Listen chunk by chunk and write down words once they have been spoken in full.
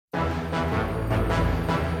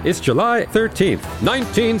It's July 13th,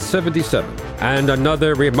 1977, and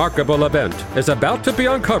another remarkable event is about to be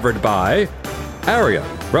uncovered by Aria,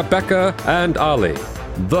 Rebecca, and Ali,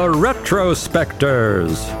 the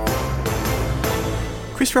Retrospectors.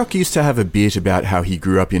 Chris Rock used to have a bit about how he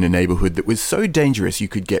grew up in a neighbourhood that was so dangerous you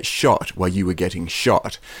could get shot while you were getting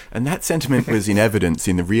shot. And that sentiment was in evidence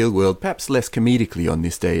in the real world, perhaps less comedically on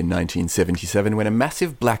this day in 1977, when a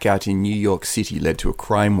massive blackout in New York City led to a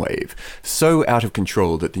crime wave, so out of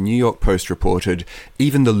control that the New York Post reported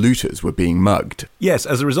even the looters were being mugged. Yes,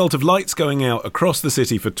 as a result of lights going out across the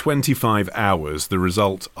city for 25 hours, the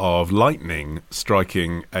result of lightning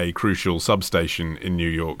striking a crucial substation in New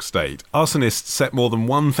York State, arsonists set more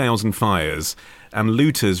than 1,000 fires, and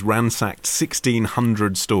looters ransacked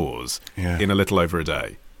 1,600 stores in a little over a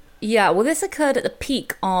day. Yeah, well, this occurred at the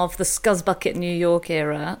peak of the Scuzzbucket New York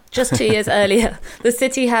era. Just 2 years earlier, the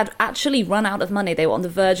city had actually run out of money. They were on the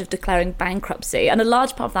verge of declaring bankruptcy. And a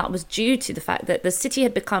large part of that was due to the fact that the city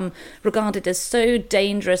had become regarded as so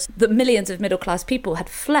dangerous that millions of middle-class people had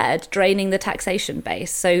fled, draining the taxation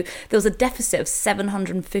base. So there was a deficit of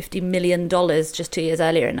 $750 million just 2 years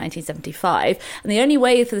earlier in 1975. And the only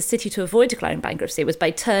way for the city to avoid declaring bankruptcy was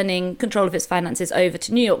by turning control of its finances over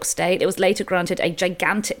to New York State. It was later granted a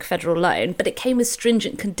gigantic federal loan, but it came with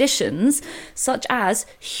stringent conditions, such as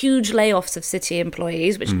huge layoffs of city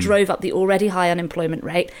employees, which drove up the already high unemployment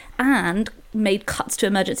rate, and made cuts to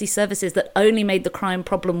emergency services that only made the crime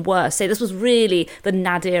problem worse. So this was really the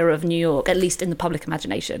nadir of New York, at least in the public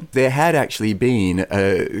imagination. There had actually been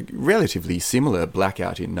a relatively similar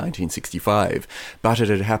blackout in 1965, but it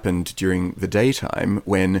had happened during the daytime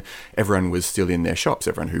when everyone was still in their shops.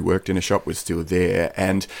 Everyone who worked in a shop was still there.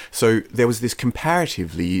 And so there was this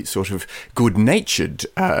comparatively sort of good-natured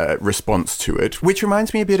response to it, which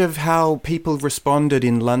reminds me a bit of how people responded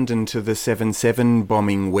in London to the 7/7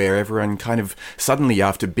 bombing, where everyone kind of suddenly,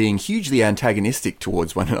 after being hugely antagonistic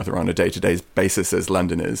towards one another on a day-to-day basis as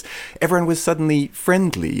Londoners, everyone was suddenly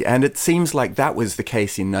friendly, and it seems like that was the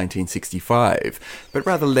case in 1965, but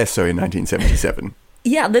rather less so in 1977.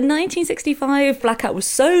 Yeah, the 1965 blackout was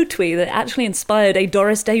so twee that it actually inspired a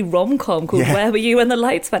Doris Day rom-com called Where Were You When the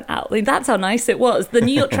Lights Went Out? I mean, that's how nice it was. The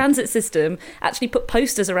New York Transit System actually put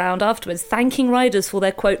posters around afterwards thanking riders for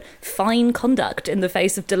their, quote, fine conduct in the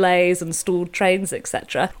face of delays and stalled trains,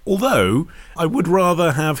 etc. Although, I would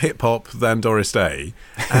rather have hip-hop than Doris Day,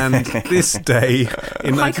 and this day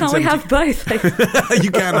in 1970... Why can't we have both? You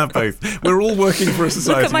can have both. We're all working for a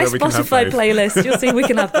society where we can have both. Look at my Spotify playlist, you'll see we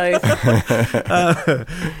can have both.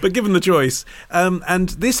 But given the choice, and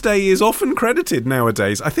this day is often credited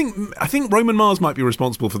nowadays. I think Roman Mars might be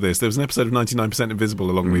responsible for this. There was an episode of 99% Invisible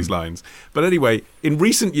along these lines. But anyway, in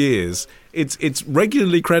recent years, it's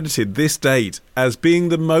regularly credited this date as being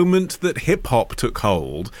the moment that hip-hop took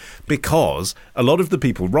hold, because a lot of the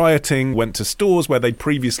people rioting went to stores where they'd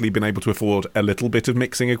previously been able to afford a little bit of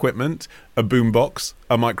mixing equipment, a boombox,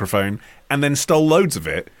 a microphone, and then stole loads of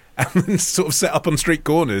it, and then sort of set up on street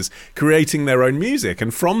corners, creating their own music.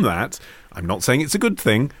 And from that, I'm not saying it's a good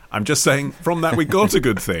thing, I'm just saying from that we got a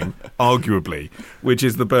good thing, arguably, which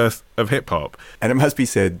is the birth of hip-hop. And it must be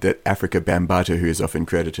said that Africa Bambaataa, who is often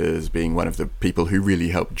credited as being one of the people who really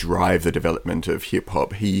helped drive the development of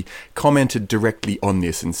hip-hop, he commented directly on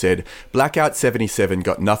this and said, Blackout 77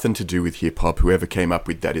 got nothing to do with hip-hop. Whoever came up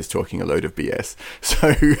with that is talking a load of BS.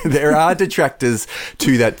 So there are detractors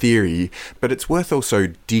to that theory, but it's worth also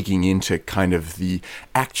digging into kind of the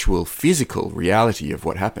actual physical reality of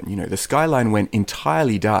what happened. You know, the skyline went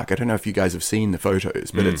entirely dark. I don't know if you guys have seen the photos,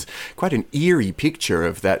 but it's quite an eerie picture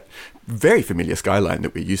of that very familiar skyline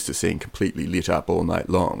that we're used to seeing completely lit up all night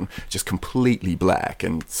long, just completely black,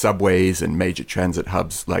 and subways and major transit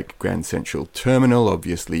hubs like Grand Central Terminal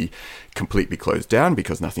obviously completely closed down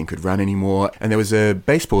because nothing could run anymore. And there was a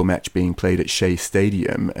baseball match being played at Shea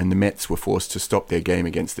Stadium, and the Mets were forced to stop their game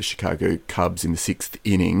against the Chicago Cubs in the 6th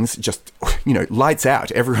innings. Just, you know, lights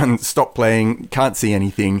out. Everyone stopped playing, can't see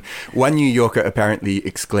anything. One New Yorker apparently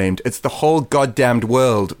exclaimed, "It's the whole goddamned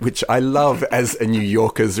world," which I love as a New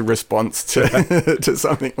Yorker's response to to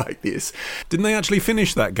something like this. Didn't they actually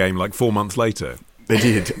finish that game like 4 months later? They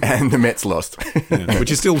did, and the Mets lost. Yeah,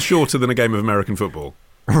 which is still shorter than a game of American football.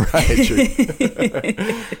 Right, true.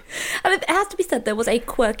 And it has to be said, there was a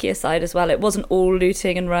quirkier side as well. It wasn't all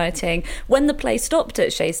looting and rioting. When the play stopped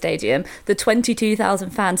at Shea Stadium, the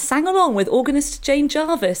 22,000 fans sang along with organist Jane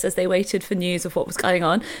Jarvis as they waited for news of what was going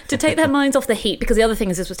on to take their minds off the heat, because the other thing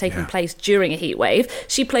is this was taking place during a heat wave.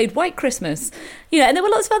 She played White Christmas, you know, and there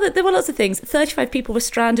were lots of things. 35 people were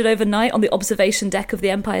stranded overnight on the observation deck of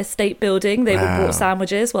the Empire State Building. They were brought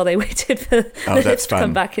sandwiches while they waited for the lifts to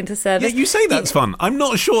come back into service. Yeah, you say that's fun. I'm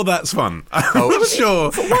not sure that's fun. I'm not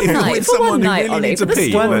sure. For one night, with someone one night, who really Ollie, needs a for the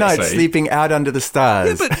pee, One let's night say. sleeping out under the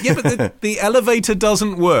stars. But the elevator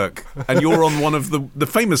doesn't work, and you're on one of the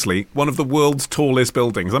famously one of the world's tallest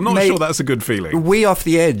buildings. I'm not Mate, sure that's a good feeling. We off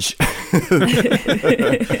the edge.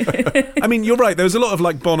 I mean, you're right. There was a lot of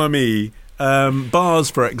like bonhomie. Bars,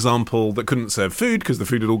 for example, that couldn't serve food because the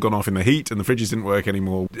food had all gone off in the heat and the fridges didn't work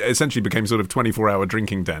anymore, essentially became sort of 24-hour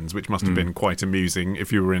drinking dens, which must have been quite amusing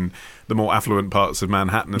if you were in the more affluent parts of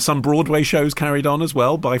Manhattan. Some Broadway shows carried on as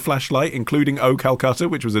well by flashlight, including Oh Calcutta,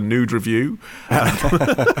 which was a nude review.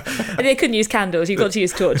 And they couldn't use candles, you've got to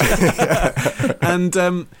use torches.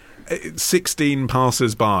 And 16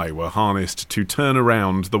 passers-by were harnessed to turn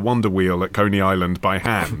around the Wonder Wheel at Coney Island by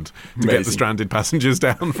hand to get the stranded passengers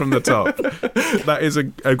down from the top. That is a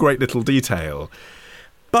great little detail.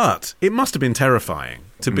 But it must have been terrifying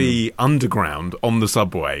to be underground on the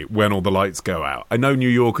subway when all the lights go out. I know New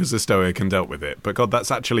Yorkers are stoic and dealt with it, but God, that's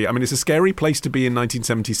actually, I mean, it's a scary place to be in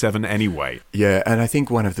 1977 anyway. Yeah, and I think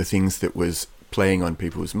one of the things that was playing on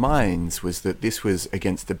people's minds was that this was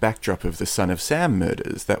against the backdrop of the Son of Sam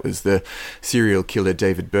murders. That was the serial killer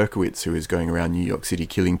David Berkowitz, who was going around New York City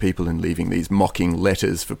killing people and leaving these mocking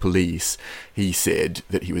letters for police. He said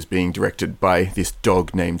that he was being directed by this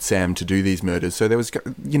dog named Sam to do these murders. So there was,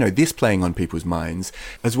 this playing on people's minds,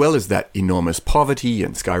 as well as that enormous poverty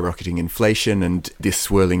and skyrocketing inflation and this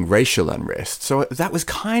swirling racial unrest. So that was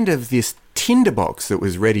kind of this tinderbox that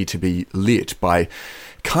was ready to be lit by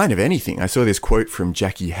kind of anything. I saw this quote from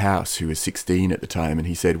Jackie House, who was 16 at the time, and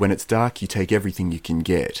he said, "When it's dark, you take everything you can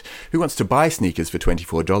get. Who wants to buy sneakers for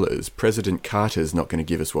 $24? President Carter's not going to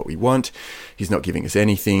give us what we want. He's not giving us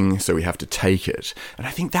anything, so we have to take it." And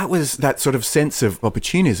I think that sort of sense of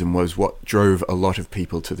opportunism was what drove a lot of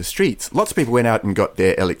people to the streets. Lots of people went out and got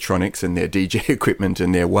their electronics and their DJ equipment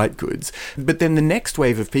and their white goods. But then the next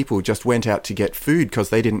wave of people just went out to get food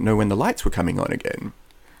because they didn't know when the lights were coming on again.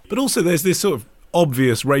 But also there's this sort of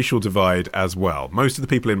obvious racial divide as well. Most of the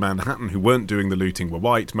people in Manhattan who weren't doing the looting were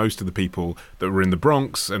white. Most of the people that were in the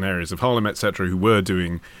Bronx and areas of Harlem, etc., who were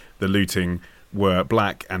doing the looting were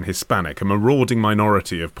black and Hispanic, a marauding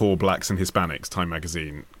minority of poor blacks and Hispanics, Time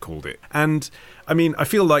magazine called it. And I mean, I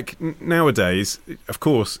feel like nowadays, of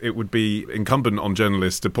course, it would be incumbent on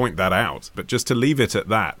journalists to point that out, but just to leave it at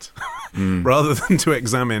that, rather than to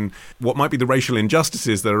examine what might be the racial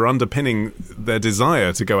injustices that are underpinning their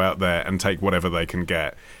desire to go out there and take whatever they can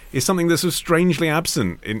get, is something that's so strangely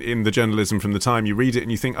absent in the journalism from the time. You read it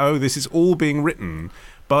and you think, oh, this is all being written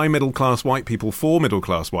by middle-class white people for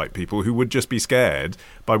middle-class white people who would just be scared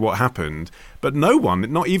by what happened. But no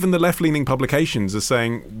one, not even the left-leaning publications, are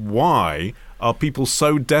saying, why are people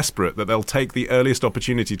so desperate that they'll take the earliest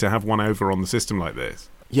opportunity to have one over on the system like this?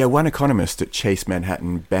 Yeah, one economist at Chase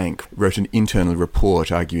Manhattan Bank wrote an internal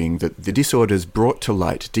report arguing that the disorders brought to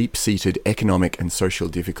light deep-seated economic and social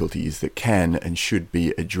difficulties that can and should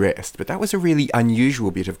be addressed. But that was a really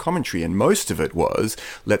unusual bit of commentary, and most of it was,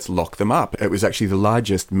 let's lock them up. It was actually the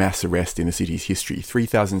largest mass arrest in the city's history.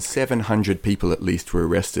 3,700 people at least were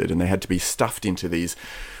arrested, and they had to be stuffed into these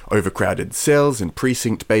overcrowded cells and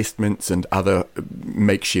precinct basements and other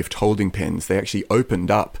makeshift holding pens. They actually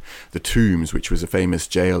opened up the Tombs, which was a famous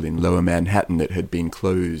jail in Lower Manhattan that had been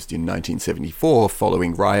closed in 1974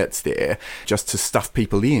 following riots there, just to stuff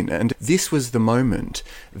people in. And this was the moment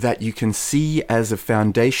that you can see as a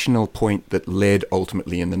foundational point that led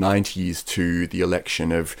ultimately in the 90s to the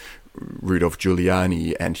election of Rudolph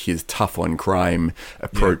Giuliani and his tough-on-crime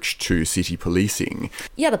approach to city policing.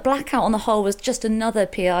 Yeah, the blackout on the whole was just another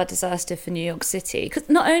PR disaster for New York City. Because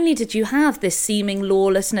not only did you have this seeming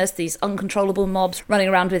lawlessness, these uncontrollable mobs running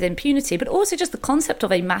around with impunity, but also just the concept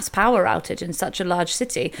of a mass power outage in such a large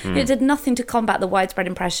city. It did nothing to combat the widespread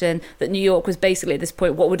impression that New York was basically at this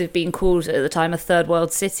point what would have been called at the time a third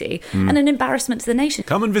world city, and an embarrassment to the nation.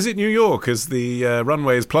 Come and visit New York as the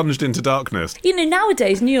runway is plunged into darkness. You know,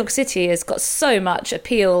 nowadays New York City has got so much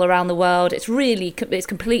appeal around the world. It's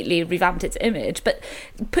completely revamped its image. But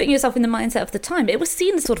putting yourself in the mindset of the time, it was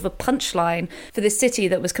seen as sort of a punchline for this city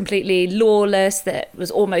that was completely lawless, that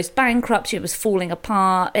was almost bankrupt, it was falling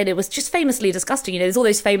apart, and it was just famously disgusting. You know, there's all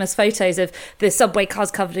those famous photos of the subway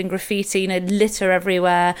cars covered in graffiti, you know, litter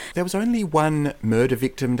everywhere. There was only one murder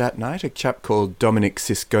victim that night, a chap called Dominic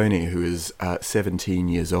Siscone, who was 17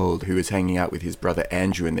 years old, who was hanging out with his brother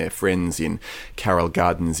Andrew and their friends in Carroll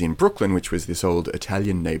Gardens in in Brooklyn, which was this old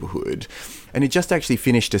Italian neighborhood. And he just actually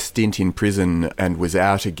finished a stint in prison and was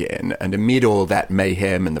out again. And amid all that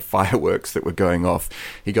mayhem and the fireworks that were going off,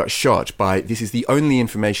 he got shot by, this is the only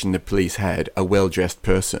information the police had, a well-dressed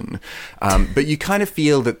person. But you kind of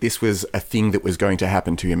feel that this was a thing that was going to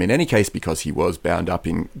happen to him in any case because he was bound up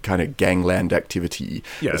in kind of gangland activity.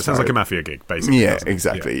 Yeah, it sounds like a mafia gig, basically. Yeah,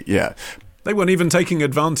 exactly, yeah. They weren't even taking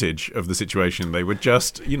advantage of the situation. They were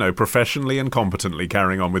just, professionally and competently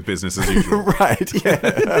carrying on with business as usual. Right,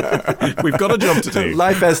 yeah. We've got a job to do.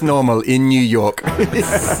 Life as normal in New York.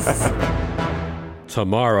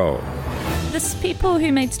 Tomorrow. The people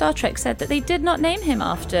who made Star Trek said that they did not name him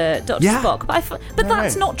after Dr. Spock. But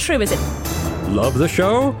that's not true, is it? Love the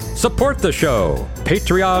show? Support the show.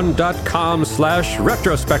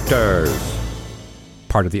 Patreon.com/retrospectors.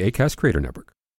 Part of the Acast Creator Network.